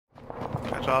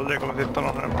kanske aldrig kommer sitta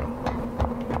någon här bra.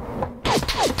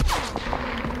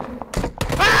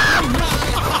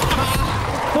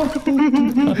 You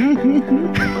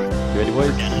ready,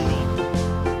 boys?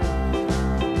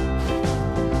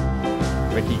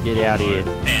 Ricky, get out of here.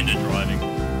 Panda driving.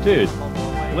 Dude,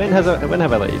 when have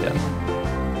I let you down?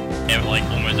 Yeah, like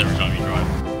almost every time you drive.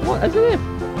 What? As if?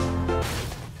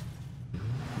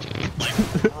 Like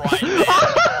right there.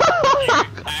 You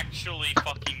actually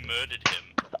fucking murdered him.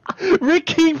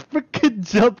 Ricky freaking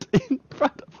jumped in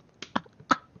front of me.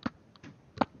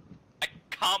 I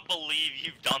can't believe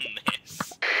you've done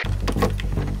this.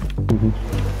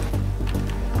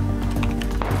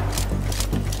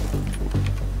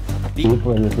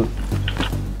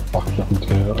 Fuck,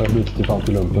 jag bytte fan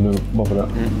till lumpen nu, bara för det.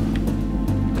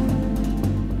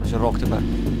 Jag kör rakt upp här.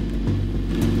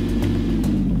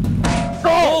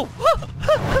 Oh!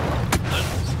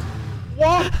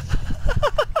 What?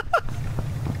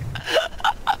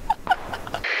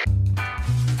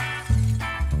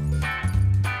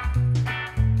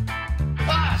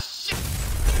 Ah, shit!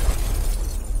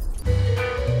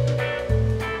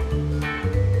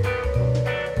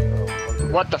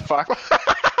 What the fuck?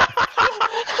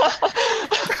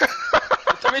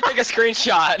 Let me take a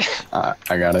screenshot.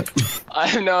 I got it. I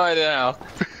have no idea how.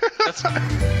 That's... Oh,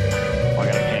 I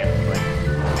got a camp.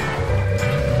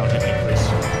 Don't hit me, please.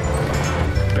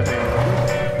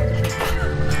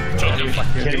 John, you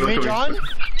fucking Kidding me, John?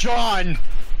 John!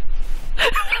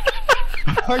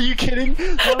 Are you kidding?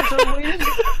 Those are waiting?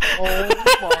 Oh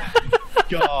my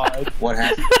god. What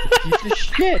happened? Piece of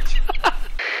shit!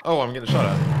 Oh, I'm getting shot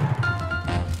at.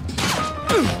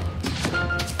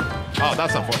 Oh,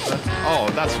 that's unfortunate. Oh,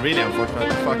 that's really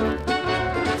unfortunate. Fuck.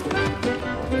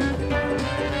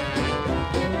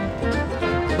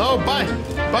 No, bye!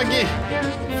 Buggy!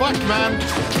 Fuck, man!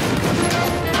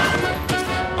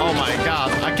 Oh my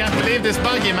god, I can't believe this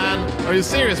Buggy, man! Are you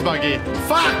serious, Buggy?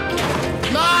 Fuck!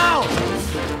 No!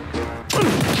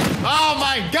 Oh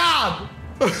my god!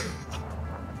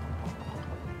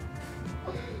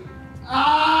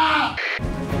 Ah!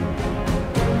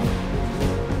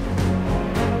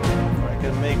 I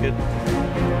can make it.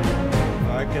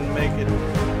 I can make it.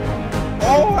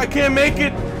 Oh, I can't make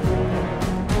it!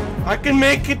 I can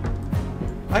make it!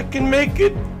 I can make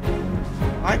it!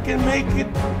 I can make it!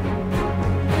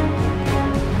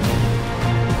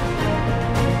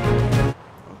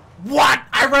 What?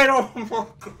 I ran over my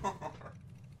car!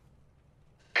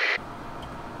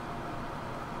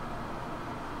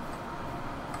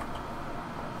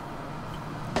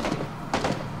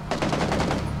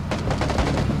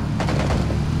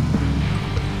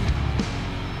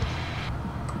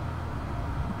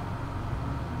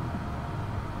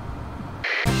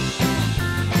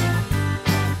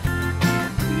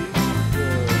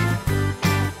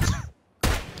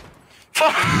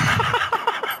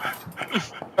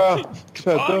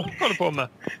 Vad håller på med?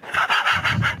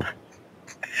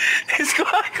 Ni ska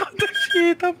ha gått och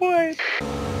skita på er!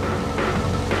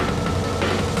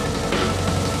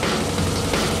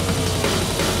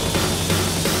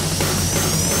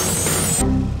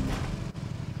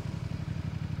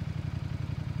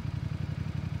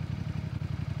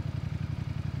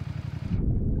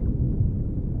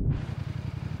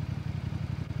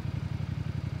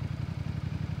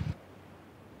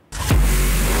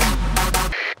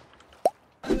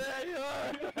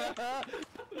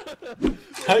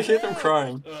 I hear them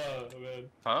crying. Oh, man.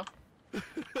 Huh? This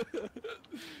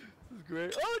is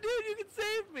great. Oh, dude, you can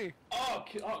save me! Oh,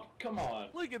 come on.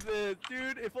 Look at this,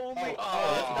 dude. If only.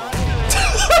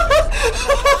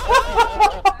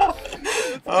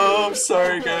 Oh, I'm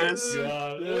sorry, guys.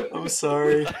 I'm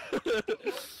sorry.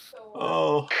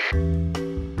 Oh.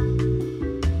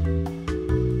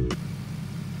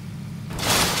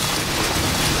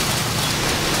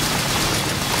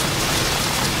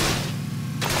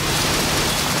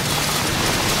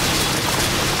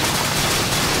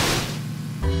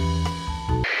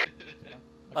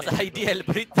 Alltså det är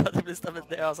ideelbryt att det blir stabilt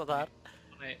det är sånt här.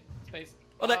 Nej, space.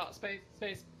 Oh, nej.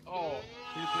 Space. Åh,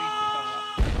 du får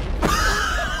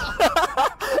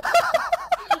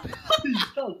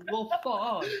inte vad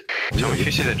fan? Tommy, if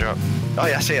you see the drop. Oh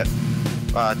yeah, I see it.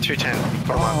 210.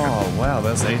 Oh wow,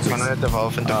 that's ages. Gonna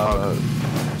devolve into fog.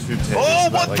 210. Oh,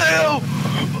 what the hell?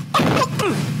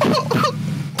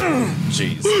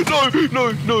 Jeez.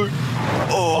 No.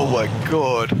 Oh my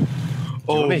god.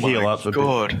 Oh my heal up a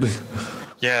god. bit?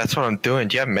 Yeah, that's what I'm doing.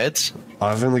 Do you have meds?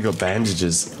 I've only got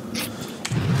bandages.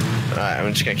 Alright,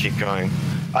 I'm just gonna keep going.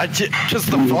 Just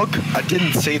the fog? I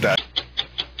didn't see that.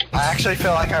 I actually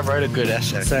feel like I wrote a good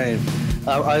essay. Same.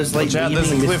 I was like, Watch out,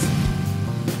 there's a cliff.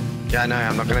 Yeah, no,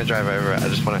 I'm not gonna drive over it. I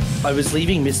just wanna. I was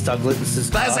leaving Miss Douglas's.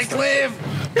 That's a cliff!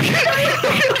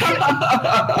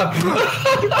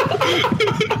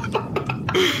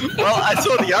 Well, I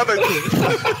saw the other cliff.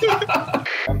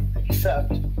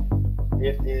 Except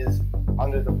it is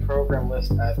under the program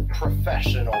list as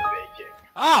professional baking.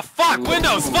 Ah, fuck!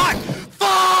 Windows! Fuck!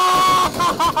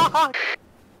 Fuck!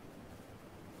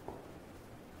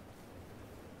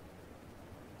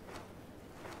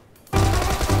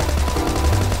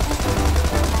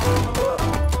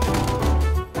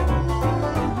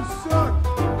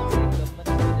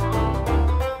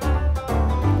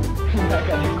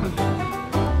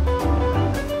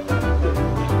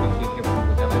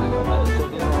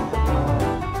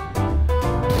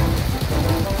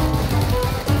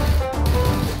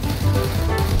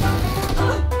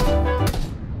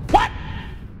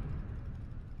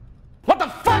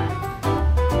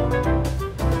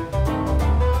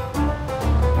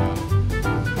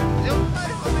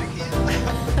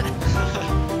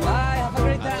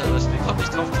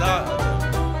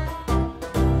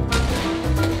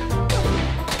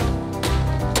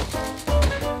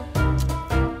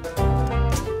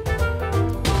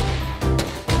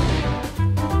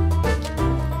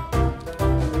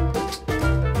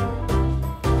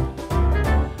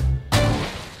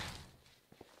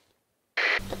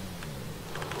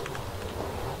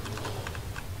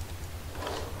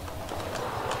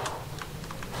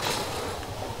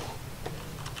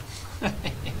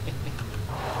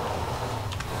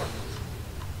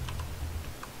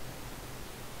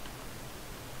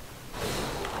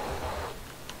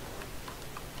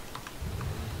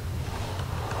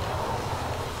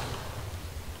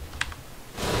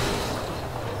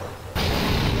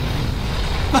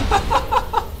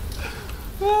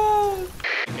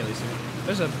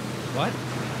 There's a... what?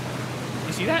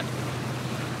 You see that?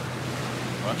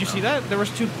 What? Did you see that? There was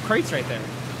 2 crates right there. I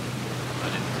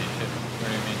didn't see shit. What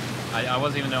do you mean? I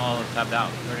wasn't even all tapped out.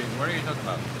 What are you talking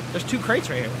about? There's 2 crates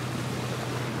right here.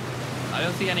 I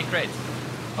don't see any crates.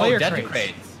 Player Oh, dead crates.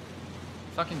 crates.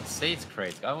 Fucking Saints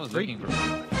crates. I was looking for.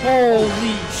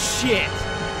 Holy shit!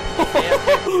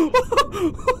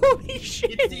 Holy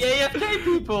shit! It's the AFK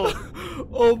people!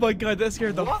 Oh my god, that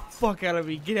scared the fuck out of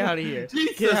me. Get out of here.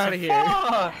 Get out of here.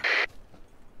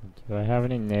 Do I have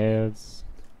any nails?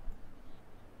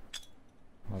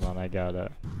 Hold on, I got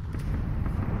it.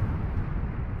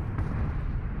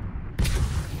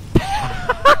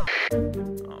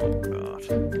 Oh god.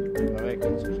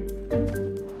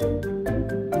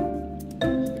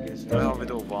 Här har vi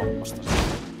då varmast.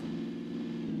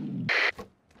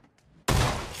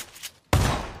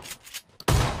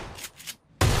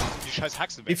 Scheiß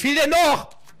Haxen weg. Wie viel denn noch?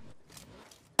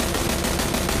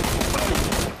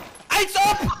 Eins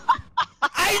ab!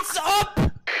 Eins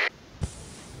ab!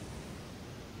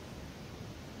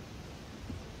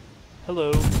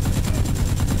 Hello.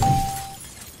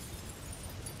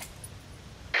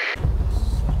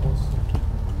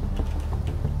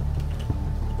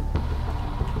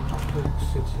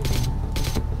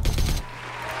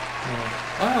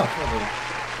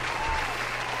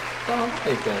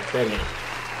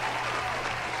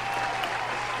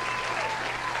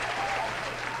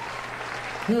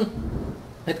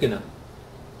 Hetkinen.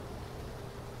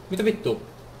 Mitä vittu?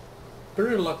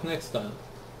 Better luck next time.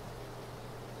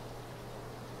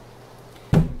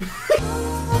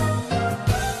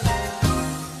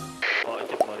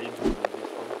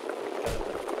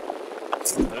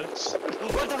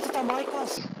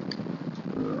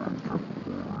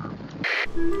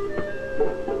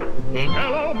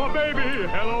 Hello, my baby.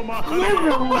 Hello, my honey.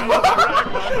 Hello,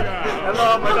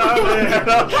 my darling.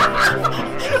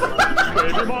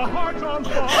 Baby, my heart's on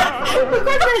fire. Oh my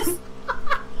goodness!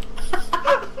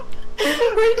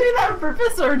 Were you doing that on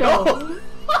purpose or no?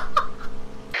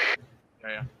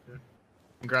 Yeah.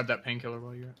 And grab that painkiller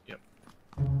while you're. Yep.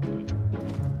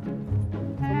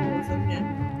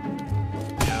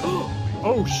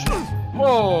 Oh shit!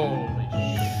 Holy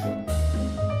shit!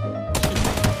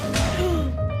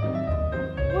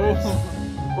 Oh.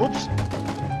 Oops!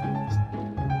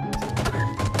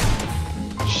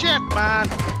 Shit, man!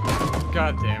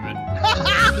 God damn it!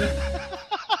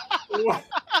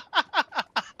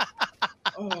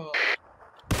 Oh.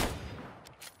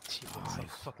 Jesus, I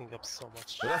fucking up so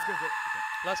much.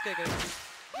 Let's go, guys.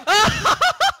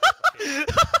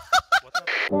 What the?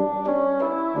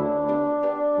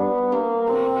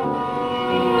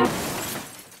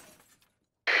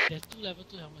 There's 2 level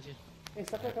 2 helmets here. Hey,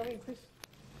 stop that coming, please.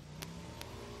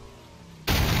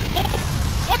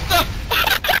 What the?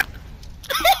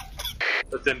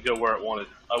 That didn't go where it wanted.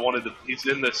 I wanted to. He's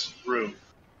in this room.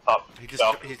 Top. He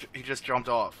just jumped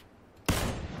off.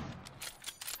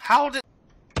 How did...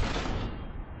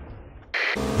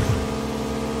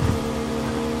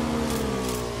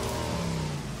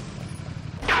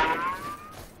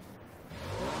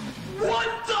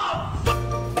 What the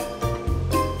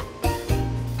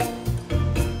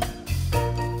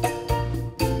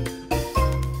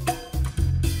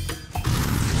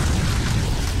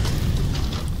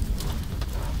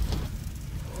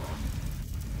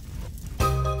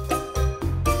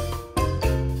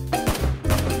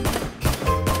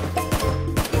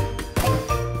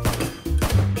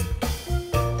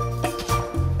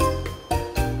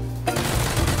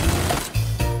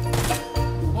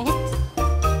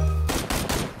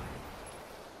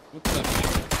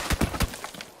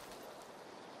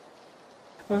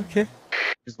Okay.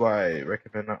 This is why I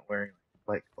recommend not wearing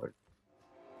light clothes.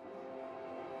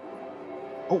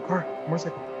 Oh, car,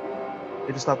 motorcycle.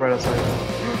 They just stopped right outside.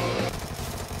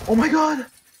 Oh my god!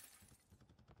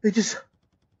 They just.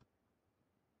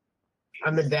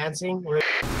 I'm advancing.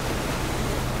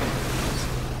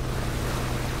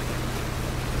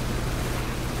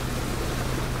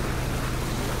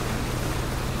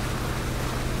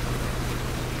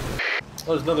 Oh,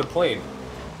 there's another plane.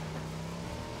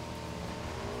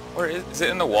 Where is it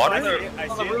in the water? On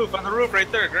the roof right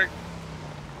there, Greg.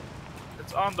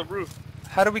 It's on the roof.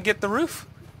 How do we get the roof?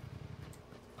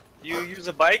 You use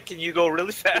a bike and you go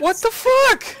really fast. What the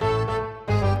fuck?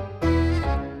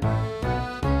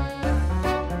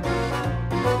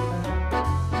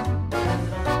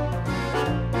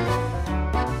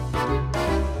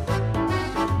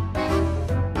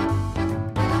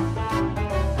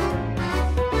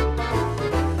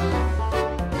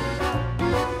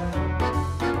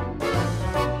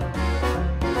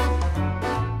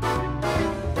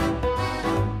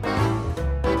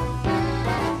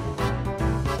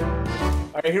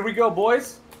 Alright, here we go,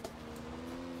 boys.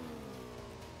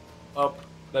 Up.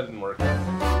 That didn't work. No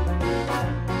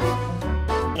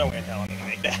way in hell I'm gonna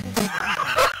make that.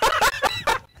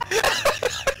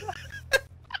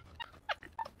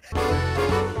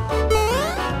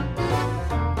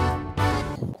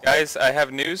 Guys, I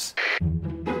have news.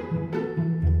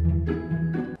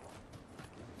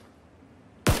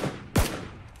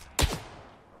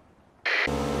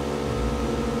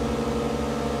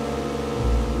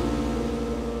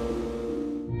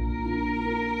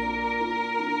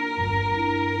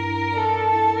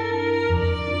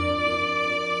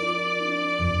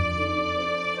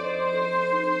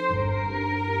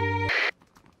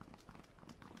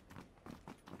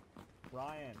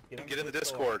 Get in the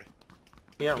Discord.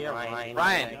 Yeah,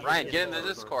 Ryan, get in the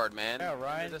Discord, man. Yeah,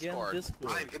 Ryan, get in the Discord.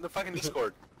 Ryan, get in the fucking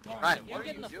Discord. Ryan, You're what are you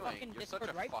getting the doing? fucking You're such a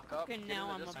Discord right fuck up. fucking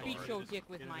now. I'm a beat show dick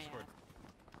with my ass.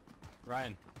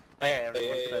 Ryan. Hey,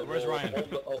 where's Ryan?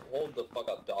 Hold the fuck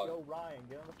up, dog. Yo, Ryan,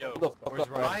 get on the Yo, where's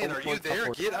Ryan? Ryan, are you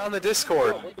there? Get on the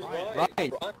Discord.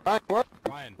 Ryan.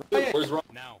 Ryan. Where's Ryan?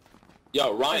 Now.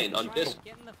 Yo, Ryan, on Ryan, this.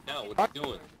 get in the Now, what you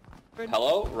doing?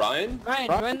 Hello, Ryan? Ryan,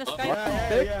 join the Skype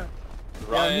call. Yeah.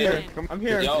 Ryan. I'm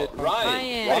here. Yo,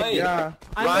 Ryan. Ryan. Yeah.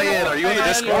 Ryan, are you in the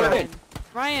Discord?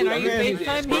 Ryan, are you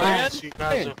FaceTime me? Ryan. You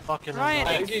guys are fucking Ryan,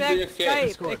 Ryan, accept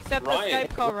Skype. Accept the Ryan.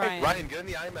 Skype call, Ryan. Ryan, get in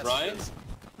the iMessages.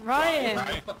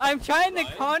 Ryan, I'm trying to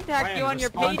contact you on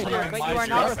your pager, but you are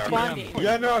not responding.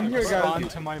 Yeah, no, I'm here, guys. Respond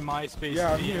to my MySpace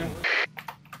Yeah, I'm DM. here.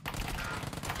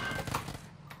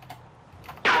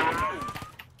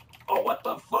 Oh, what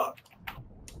the fuck?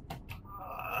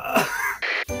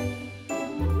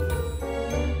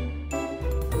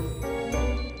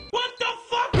 What the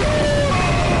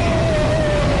fuck?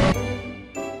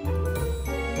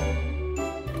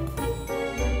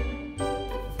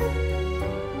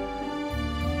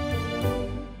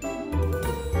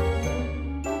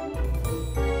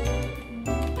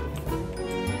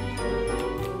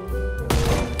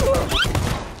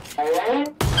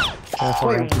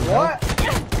 Wait, what?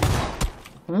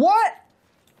 What?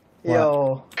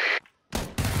 Yo.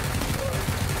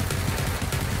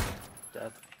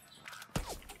 Dead.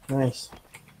 Nice.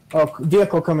 Oh,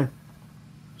 vehicle coming.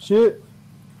 Shit.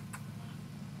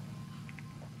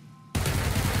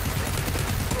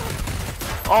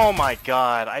 Oh my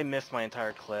god, I missed my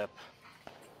entire clip.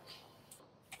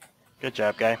 Good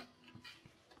job, guy.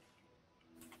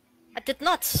 I did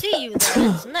not see you there.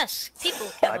 It's Ness. People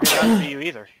I did not see you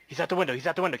either. He's at the window. He's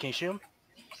at the window. Can you shoot him?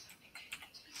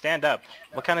 Stand up.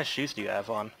 What kind of shoes do you have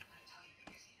on?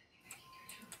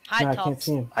 High No, I tops. can't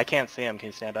see him. I can't see him. Can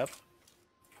you stand up?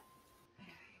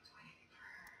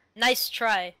 Nice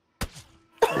try.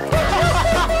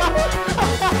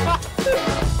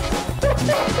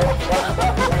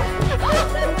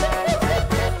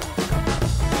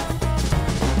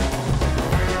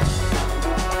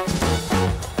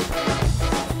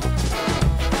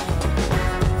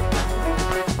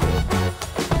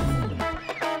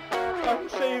 I'm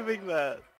saving that.